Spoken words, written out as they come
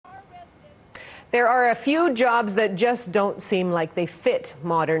There are a few jobs that just don't seem like they fit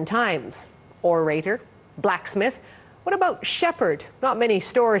modern times. Orator, blacksmith. What about shepherd? Not many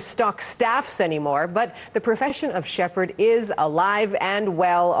stores stock staffs anymore, but the profession of shepherd is alive and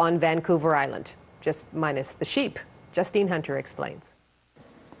well on Vancouver Island. Just minus the sheep. Justine Hunter explains.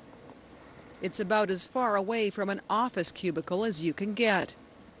 It's about as far away from an office cubicle as you can get.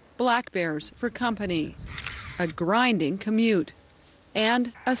 Black bears for company, a grinding commute,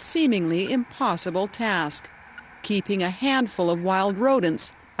 and a seemingly impossible task, keeping a handful of wild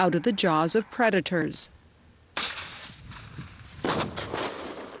rodents out of the jaws of predators.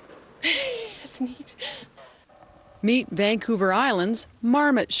 That's neat. Meet Vancouver Island's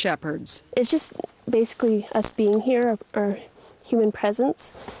Marmot Shepherds. It's just basically us being here, our human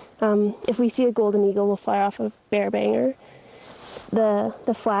presence. If we see a golden eagle, we'll fire off a bear banger.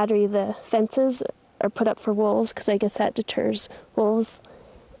 The flattery, the fences are put up for wolves because I guess that deters wolves.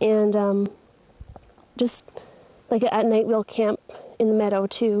 And just like at night we'll camp in the meadow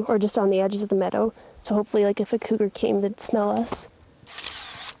too, or just on the edges of the meadow. So hopefully like if a cougar came, they'd smell us.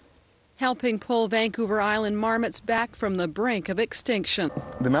 Helping pull Vancouver Island marmots back from the brink of extinction.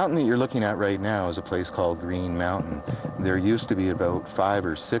 The mountain that you're looking at right now is a place called Green Mountain. There used to be about 5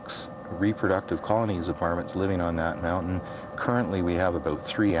 or 6 reproductive colonies of marmots living on that mountain. Currently we have about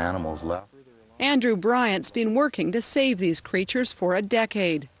 3 animals left. Andrew Bryant's been working to save these creatures for a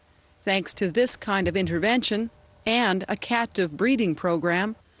decade. Thanks to this kind of intervention and a captive breeding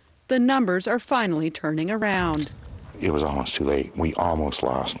program, the numbers are finally turning around. It was almost too late. We almost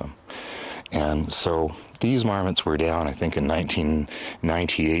lost them. And so these marmots were down, I think in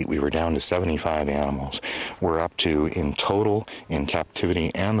 1998, we were down to 75 animals. We're up to, in total, in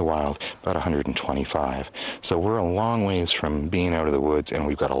captivity and the wild, about 125. So we're a long ways from being out of the woods, and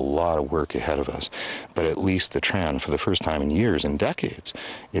we've got a lot of work ahead of us. But at least the trend, for the first time in years and decades,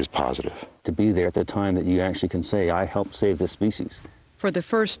 is positive. To be there at the time that you actually can say, I helped save this species. For the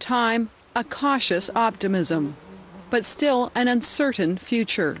first time, a cautious optimism, but still an uncertain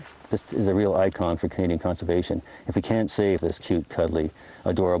future. This is a real icon for Canadian conservation. If we can't save this cute, cuddly,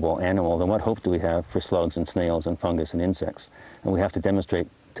 adorable animal, then what hope do we have for slugs and snails and fungus and insects? And we have to demonstrate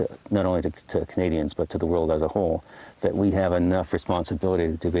not only to Canadians but to the world as a whole that we have enough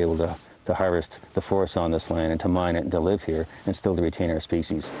responsibility to be able to harvest the forests on this land and to mine it and to live here and still to retain our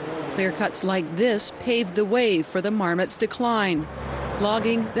species. Clear cuts like this paved the way for the marmot's decline.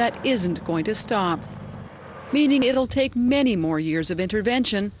 Logging that isn't going to stop, meaning it'll take many more years of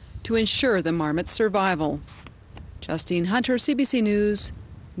intervention to ensure the marmot's survival. Justine Hunter, CBC News,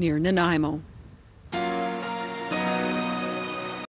 near Nanaimo.